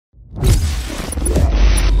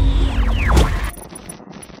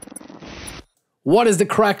What is the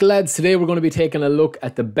crack, lads? Today we're going to be taking a look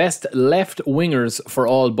at the best left wingers for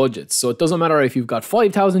all budgets. So it doesn't matter if you've got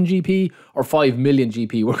 5,000 GP or 5 million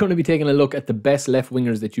GP. We're going to be taking a look at the best left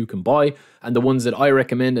wingers that you can buy and the ones that I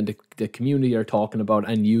recommend and the community are talking about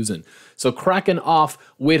and using. So cracking off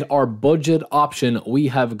with our budget option, we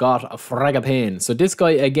have got Fragapane. So this guy,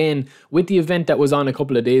 again, with the event that was on a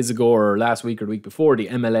couple of days ago or last week or the week before, the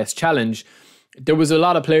MLS Challenge, there was a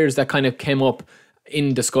lot of players that kind of came up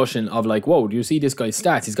in discussion of like, whoa, do you see this guy's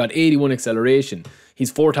stats? He's got 81 acceleration. He's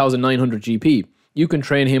 4,900 GP. You can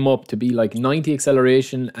train him up to be like 90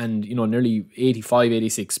 acceleration and, you know, nearly 85,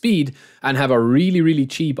 86 speed and have a really, really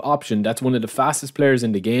cheap option. That's one of the fastest players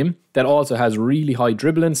in the game that also has really high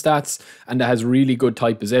dribbling stats and that has really good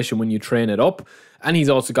tight possession when you train it up. And he's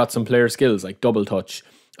also got some player skills like double touch.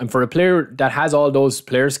 And for a player that has all those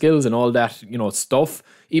player skills and all that, you know, stuff,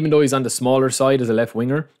 even though he's on the smaller side as a left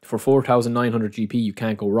winger, for 4,900 GP, you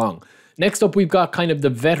can't go wrong. Next up, we've got kind of the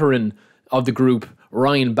veteran of the group,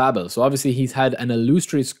 Ryan Babel. So obviously he's had an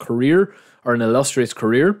illustrious career,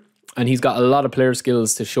 and he's got a lot of player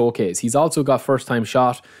skills to showcase. He's also got first-time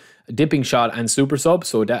shot, dipping shot and super sub,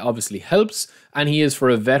 so that obviously helps. And he is for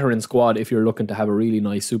a veteran squad if you're looking to have a really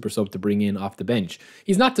nice super sub to bring in off the bench.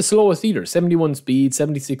 He's not the slowest either. 71 speed,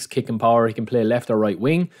 76 kicking power. He can play left or right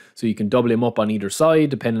wing, so you can double him up on either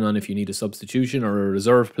side depending on if you need a substitution or a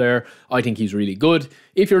reserve player. I think he's really good.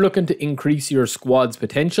 If you're looking to increase your squad's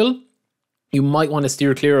potential, you might want to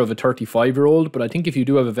steer clear of a 35-year-old, but I think if you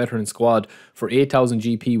do have a veteran squad for 8,000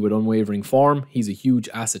 GP with unwavering form, he's a huge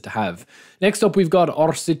asset to have. Next up, we've got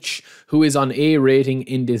Orsic, who is on A rating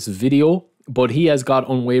in this video, but he has got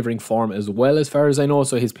unwavering form as well, as far as I know,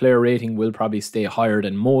 so his player rating will probably stay higher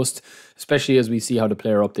than most, especially as we see how the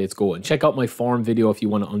player updates go. And check out my form video if you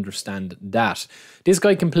want to understand that. This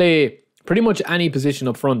guy can play pretty much any position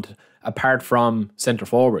up front apart from centre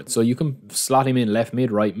forward. So you can slot him in left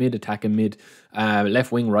mid, right mid, attacking mid,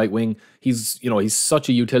 left wing, right wing. He's such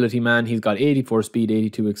a utility man. He's got 84 speed,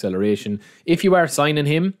 82 acceleration. If you are signing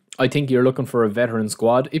him, I think you're looking for a veteran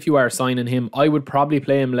squad. If you are signing him, I would probably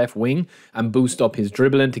play him left wing and boost up his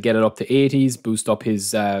dribbling to get it up to 80s, boost up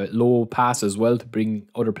his low pass as well to bring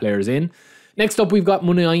other players in. Next up, we've got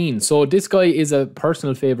Muniain. So this guy is a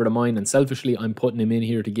personal favourite of mine, and selfishly, I'm putting him in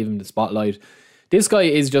here to give him the spotlight. This guy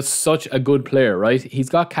is just such a good player, right? He's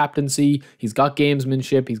got captaincy, he's got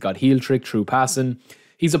gamesmanship, he's got heel trick, true passing.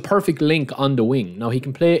 He's a perfect link on the wing. Now, he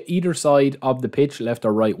can play either side of the pitch, left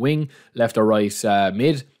or right wing, left or right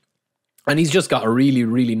mid. And he's just got a really,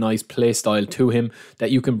 really nice play style to him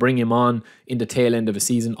that you can bring him on in the tail end of a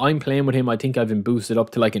season. I'm playing with him. I think I've been boosted up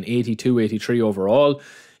to like an 82, 83 overall.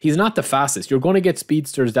 He's not the fastest. You're going to get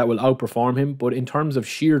speedsters that will outperform him, but in terms of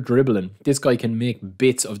sheer dribbling, this guy can make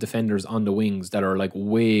bits of defenders on the wings that are like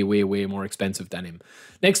way, way, way more expensive than him.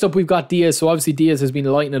 Next up, we've got Diaz. So obviously Diaz has been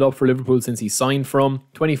lighting it up for Liverpool since he signed from.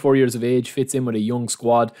 24 years of age, fits in with a young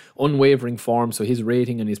squad, unwavering form, so his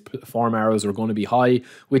rating and his form arrows are going to be high,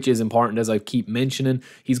 which is important as I keep mentioning.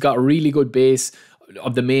 He's got a really good base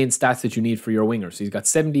of the main stats that you need for your winger. So he's got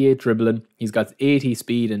 78 dribbling, he's got 80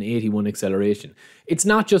 speed and 81 acceleration. It's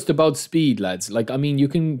not just about speed, lads. Like, I mean, you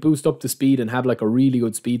can boost up the speed and have like a really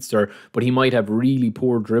good speedster, but he might have really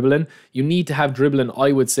poor dribbling. You need to have dribbling.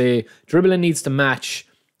 I would say dribbling needs to match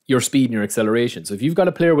your speed and your acceleration. So if you've got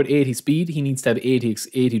a player with 80 speed, he needs to have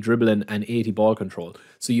 80 dribbling and 80 ball control.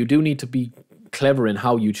 So you do need to be clever in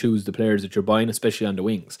how you choose the players that you're buying, especially on the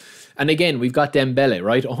wings. And again, we've got Dembele,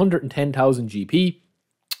 right? 110,000 GP,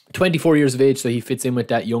 24 years of age, so he fits in with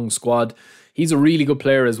that young squad. He's a really good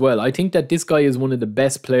player as well. I think that this guy is one of the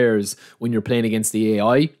best players when you're playing against the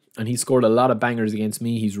AI, and he scored a lot of bangers against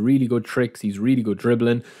me. He's really good tricks, he's really good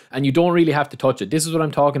dribbling, and you don't really have to touch it. This is what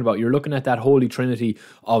I'm talking about. You're looking at that holy trinity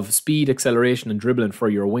of speed, acceleration, and dribbling for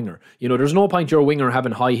your winger. You know, there's no point your winger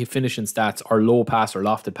having high finishing stats or low pass or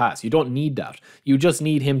lofted pass. You don't need that. You just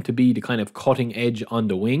need him to be the kind of cutting edge on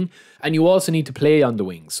the wing, and you also need to play on the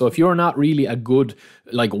wing. So if you're not really a good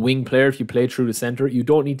like wing player, if you play through the center, you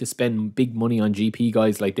don't need to spend big money on GP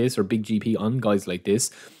guys like this or big GP on guys like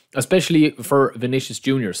this, especially for Vinicius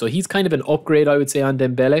Jr. So he's kind of an upgrade, I would say, on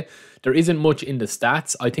Dembele. There isn't much in the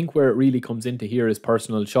stats. I think where it really comes into here is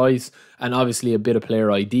personal choice and obviously a bit of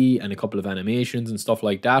player ID and a couple of animations and stuff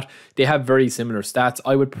like that. They have very similar stats.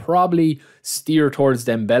 I would probably steer towards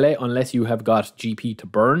Dembele unless you have got GP to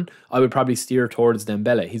burn. I would probably steer towards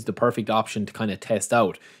Dembele. He's the perfect option to kind of test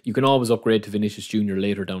out. You can always upgrade to Vinicius Jr.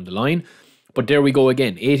 later down the line. But there we go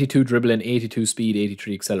again, 82 dribbling, 82 speed,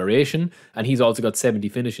 83 acceleration, and he's also got 70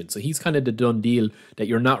 finishing. So he's kind of the done deal that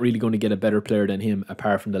you're not really going to get a better player than him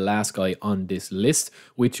apart from the last guy on this list,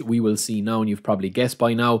 which we will see now, and you've probably guessed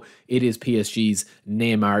by now, it is PSG's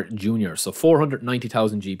Neymar Jr. So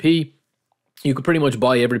 490,000 GP. You could pretty much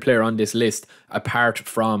buy every player on this list apart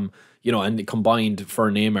from, you know, and combined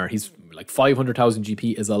for Neymar. He's like 500,000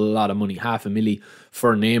 GP is a lot of money, 500,000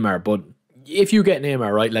 for Neymar, but if you get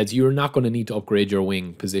Neymar, right, lads, you're not going to need to upgrade your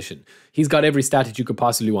wing position. He's got every stat that you could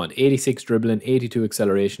possibly want. 86 dribbling, 82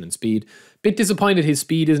 acceleration and speed. Bit disappointed his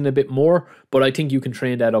speed isn't a bit more, but I think you can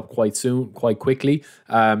train that up quite soon, quite quickly,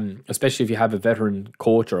 especially if you have a veteran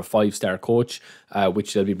coach or a 5-star coach,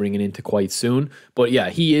 which they'll be bringing into quite soon. But yeah,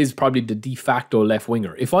 he is probably the de facto left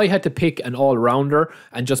winger. If I had to pick an all-rounder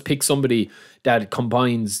and just pick somebody that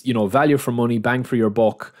combines, you know, value for money, bang for your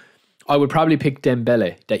buck, I would probably pick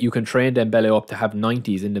Dembele, that you can train Dembele up to have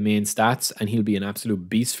 90s in the main stats and he'll be an absolute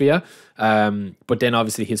beast for you. But then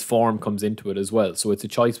obviously his form comes into it as well. So it's a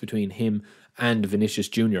choice between him and Vinicius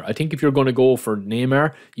Jr. I think if you're going to go for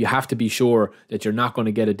Neymar, you have to be sure that you're not going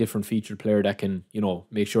to get a different featured player that can, you know,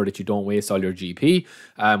 make sure that you don't waste all your GP,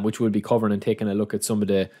 which we'll be covering and taking a look at some of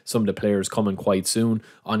the players coming quite soon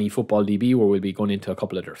on eFootball DB, where we'll be going into a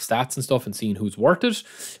couple of their stats and stuff and seeing who's worth it.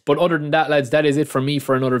 But other than that, lads, that is it for me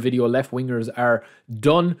for another video. Left wingers are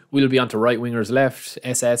done. We'll be on to right wingers left,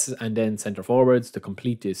 SS, and then centre forwards to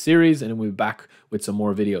complete this series, and then we'll be back with some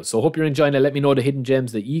more videos. So hope you're enjoying it. Let me know the hidden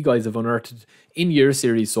gems that you guys have unearthed in your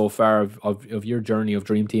series so far of your journey of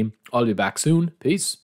Dream Team. I'll be back soon. Peace.